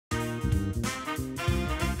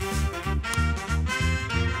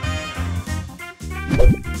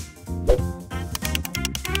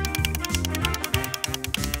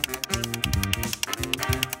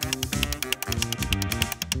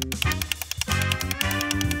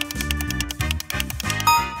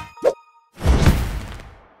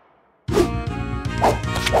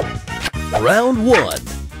Round 1.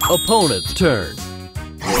 Opponent's turn.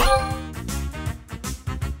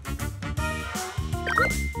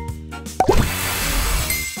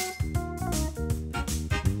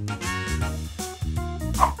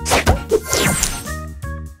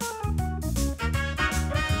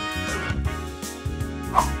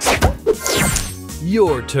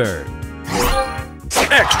 Your turn.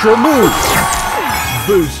 Extra move.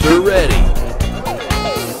 Booster ready.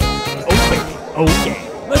 Oh baby, oh yeah,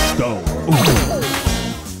 let's go.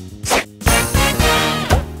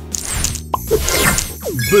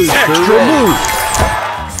 Booster Extra ready.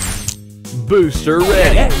 Booster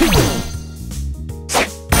ready.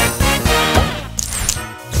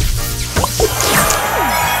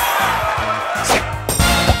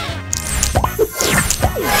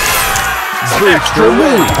 Extra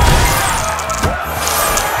move.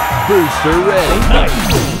 Booster ready.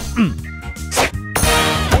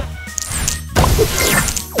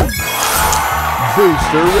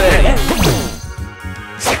 Booster ready.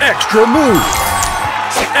 Extra move.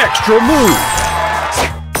 Extra move.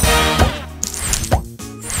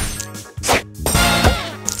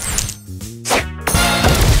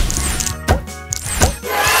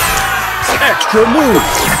 Extra move.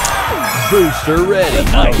 Booster ready.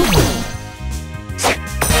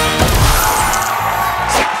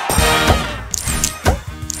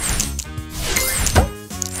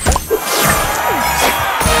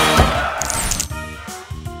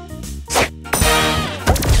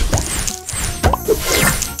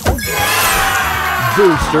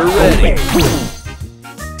 Booster ready.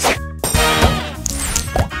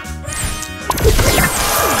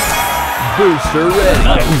 Booster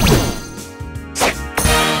ready.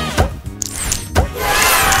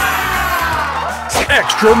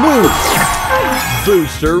 Extra move.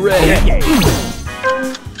 Booster ready.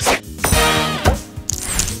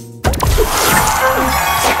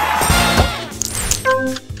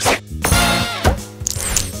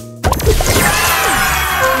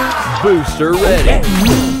 Booster ready.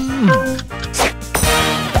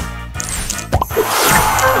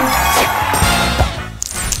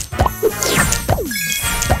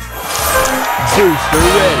 Booster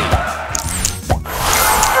ready.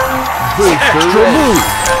 Booster ready.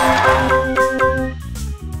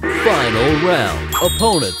 Final round.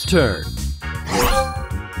 Opponent's turn.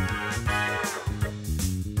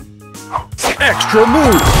 Extra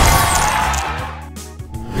move.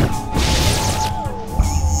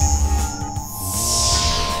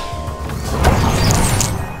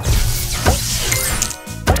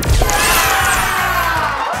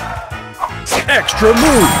 Extra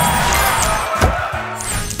move.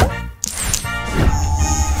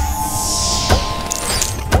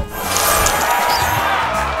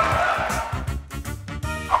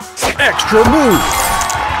 Extra move.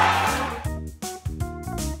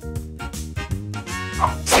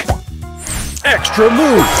 Extra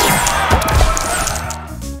move.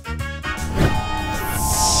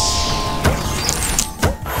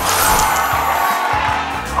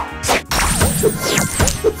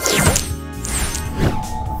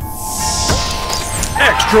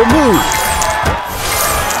 Extra move.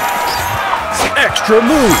 Extra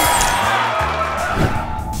move.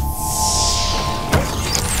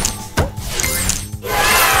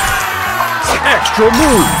 Extra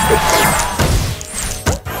move.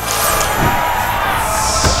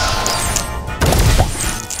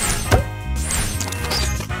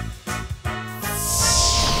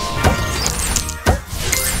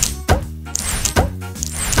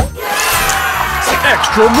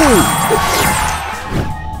 Extra move.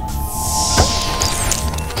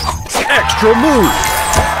 Extra move.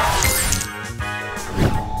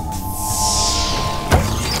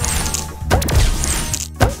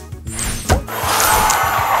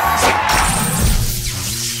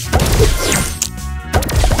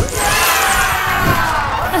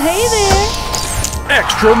 Hey there.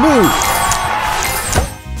 Extra move.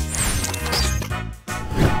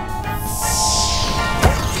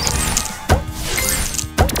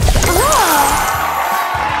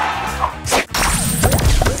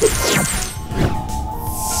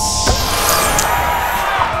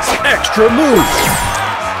 Extra move.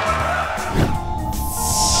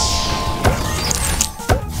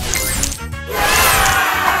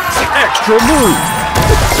 Extra move.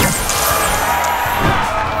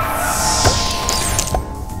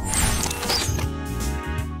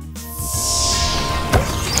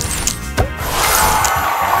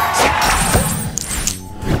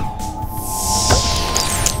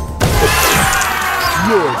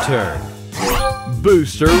 Your turn.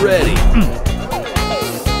 Booster ready.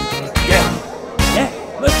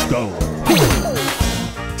 Let's go.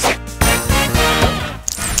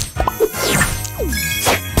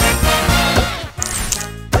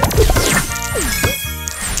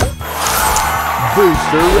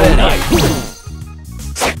 Booster ready.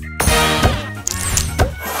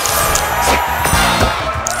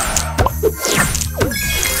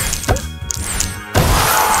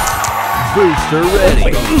 Booster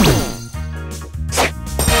ready.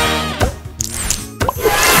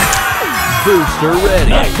 Booster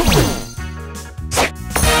ready.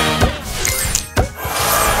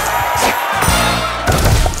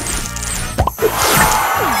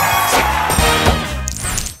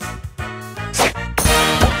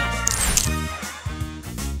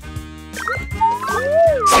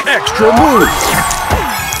 Extra move.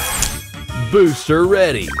 Booster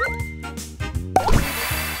ready.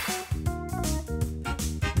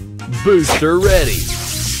 Booster ready.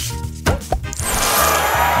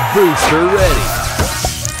 Booster ready.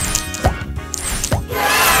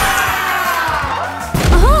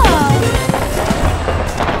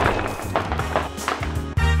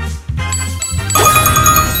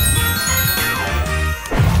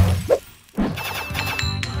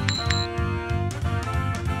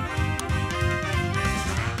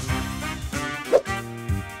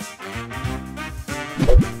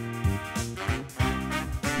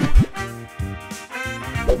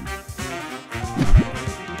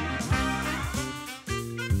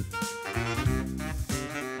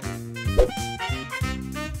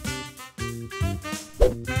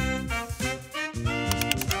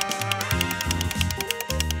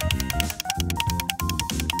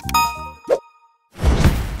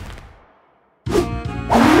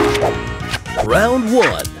 Round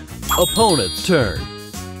 1. Opponent's turn.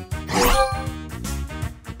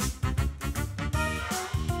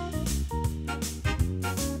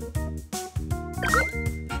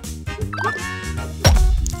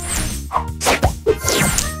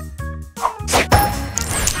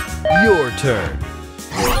 Your turn.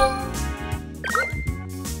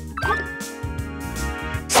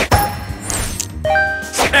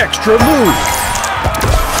 Extra move.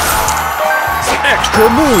 Extra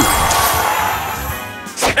move.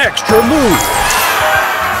 Extra move.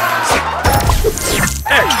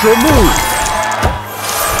 Extra move.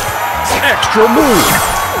 Extra move.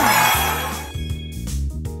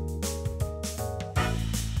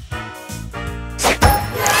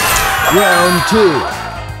 Round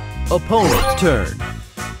 2. Opponent's turn.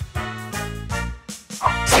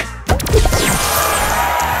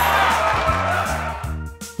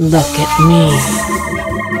 Look at me.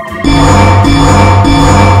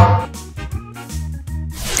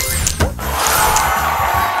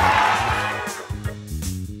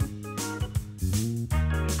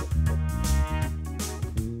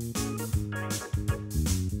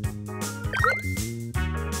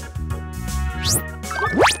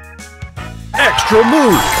 Extra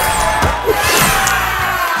move.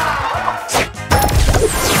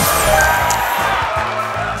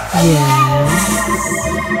 Yes.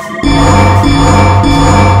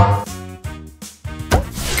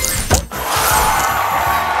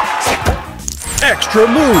 Extra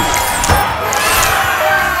move.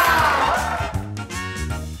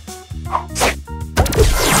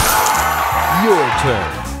 Your turn.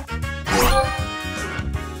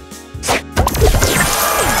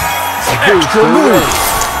 Extra move.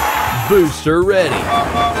 Booster ready.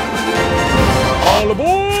 All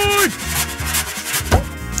aboard!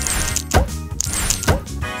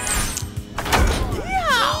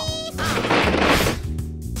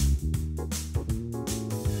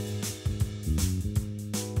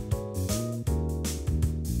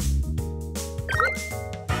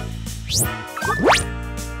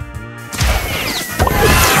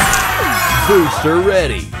 Booster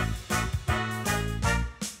ready.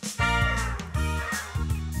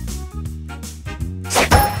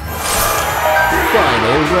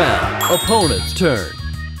 Final round. Opponent's turn.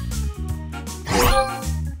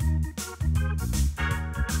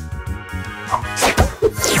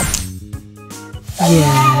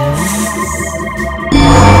 Yes.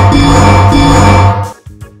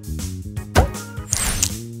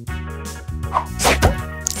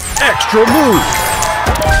 Extra move.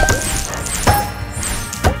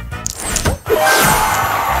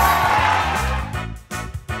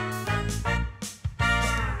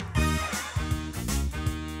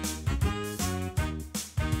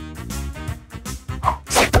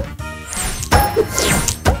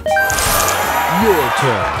 Your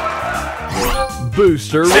turn.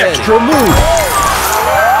 Booster ready. Extra move.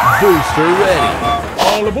 Booster ready.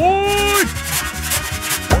 All aboard!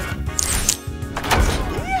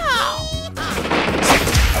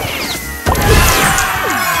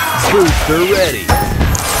 Booster ready.